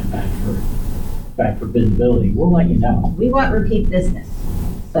product and bad for visibility, we'll let you know. We want repeat business,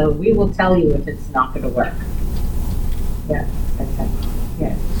 so we will tell you if it's not going to work. Yeah, that's it.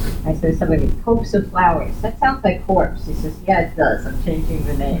 Yeah. I said somebody, Copes of Flowers. That sounds like corpse. He says, yeah, it does. I'm changing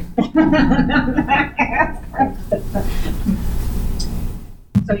the name.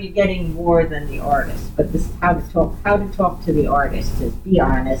 So you're getting more than the artist, but this is how to talk to the artist is be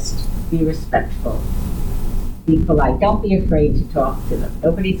honest, be respectful, be polite. Don't be afraid to talk to them.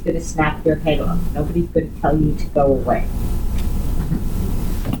 Nobody's going to snap your head off. Nobody's going to tell you to go away.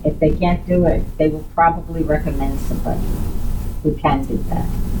 If they can't do it, they will probably recommend somebody who can do that.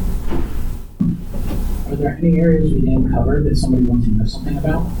 Are there any areas we didn't cover that somebody wants to know something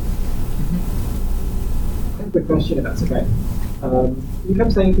about? I have a quick question about that. You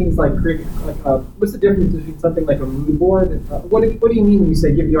kept saying things like, what's the difference between something like a mood board? What do you mean when you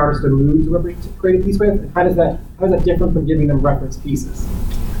say give the artist a mood to create a piece with? How is that different from giving them reference pieces?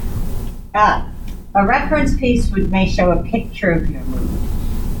 A reference piece may show a picture of your mood.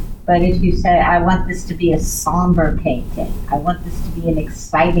 But if you say, I want this to be a somber painting, I want this to be an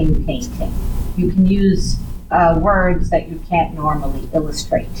exciting painting, you can use words that you can't normally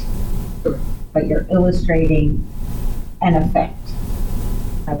illustrate. Okay. But you're illustrating an effect.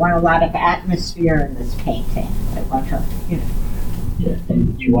 I want a lot of atmosphere in this painting. I want to, Yeah,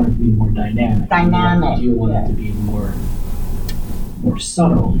 and you want it to be more dynamic. Dynamic. Do you want it to be more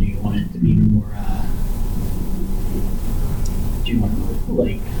subtle? Do you want it to be more? Do you want to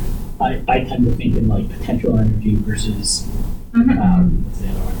I tend to think in potential energy versus what's the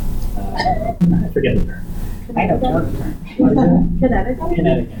other one? I forget the term. I don't know the term. Kinetic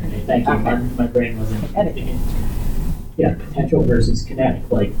energy. Thank you. My brain wasn't thinking. Yeah, potential versus kinetic,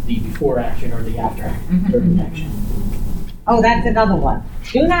 like the before action or the after action, during action. Oh, that's another one.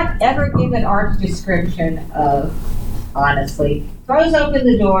 Do not ever give an art description of, honestly, throws open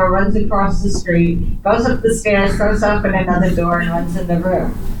the door, runs across the street, goes up the stairs, throws open another door, and runs in the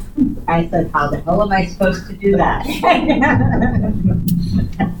room. I said, how the hell am I supposed to do that?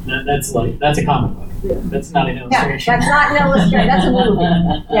 That's a comic book. Yeah. That's not an illustration. No, that's not an illustration. That's a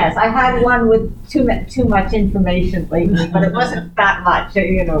movie. Yes, I had one with too much information lately, but it wasn't that much.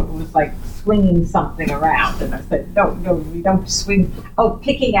 It was like swinging something around, and I said, no, we don't swing. Oh,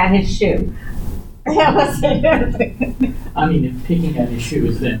 picking at his shoe. I mean, if picking at his shoe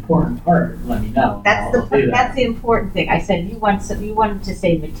is the important part, let me know. That's the important thing. I said you wanted to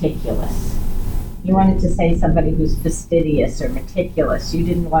say meticulous. You wanted to say somebody who's fastidious or meticulous. You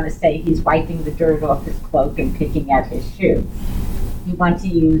didn't want to say he's wiping the dirt off his cloak and picking at his shoe. You want to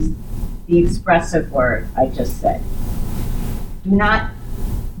use the expressive word I just said. Do not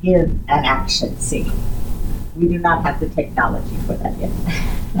give an action scene. We do not have the technology for that yet.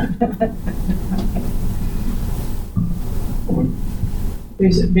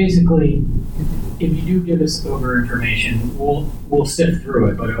 Basically, if you do give us over information, we'll sift through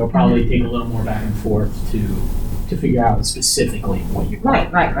it, but it will probably take a little more back and forth to figure out specifically what you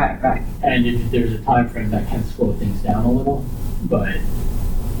want. Right. And if there's a time frame that can slow things down a little, but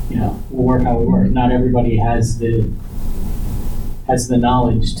we'll work how we work. Not everybody has the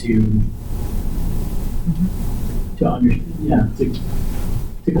knowledge to understand,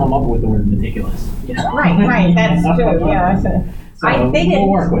 to come up with the word meticulous. Right, that's true. Yeah. So we'll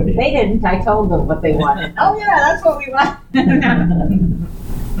work with it. They didn't. I told them what they wanted. Oh yeah, that's what we want.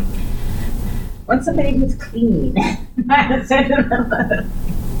 Want somebody who's clean.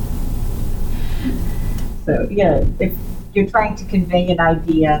 So yeah, if you're trying to convey an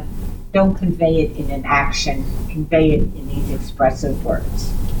idea, don't convey it in an action. Convey it in these expressive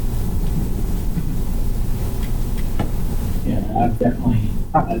words. Yeah, I've definitely.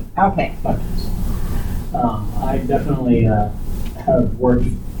 Okay. I definitely have worked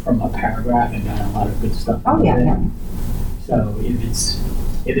from a paragraph and got a lot of good stuff. Oh, out of yeah, it. yeah. So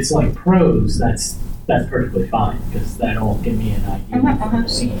if it's like prose, that's perfectly fine, because that'll give me an idea of the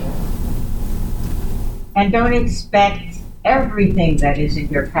scene. And don't expect everything that is in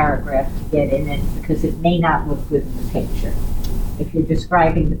your paragraph to get in it, because it may not look good in the picture. If you're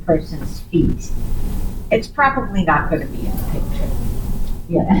describing the person's feet, it's probably not going to be in the picture.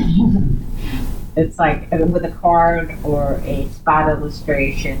 Yeah. It's like with a card or a spot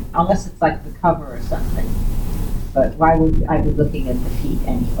illustration, unless it's like the cover or something. But why would I be looking at the feet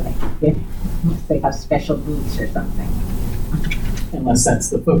anyway? Unless they have special boots or something. Unless that's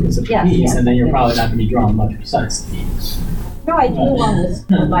the focus of the Yeah, piece, yeah, and then you're yeah. probably not going to be drawing much besides the feet. No, I drew one with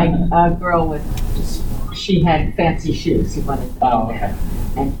like a girl with, she had fancy shoes. He wanted them Oh, there.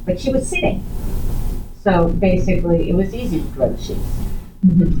 okay. But she was sitting. So basically, it was easy to draw the shoes.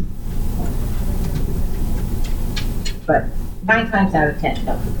 But 9 times out of 10,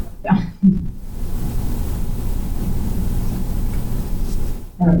 no.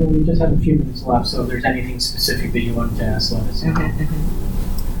 All right, well, we just have a few minutes left, so if there's anything specific that you wanted to ask, let us know.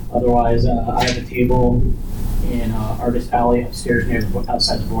 Otherwise, I have a table in Artist Alley upstairs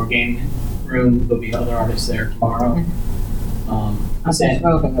outside the board game room. There'll be other artists there tomorrow. I'm just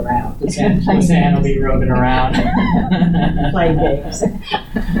roving around. Lisanne will be roving around. Play games.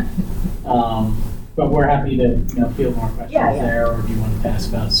 But we're happy to field more questions Yeah. there, or if you wanted to ask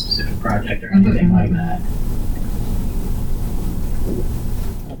about a specific project or anything like that.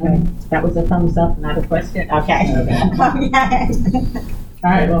 Okay. That was a thumbs up, not a question? Okay. Okay. Okay. All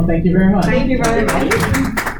right, well, thank you very much. Thank you very much.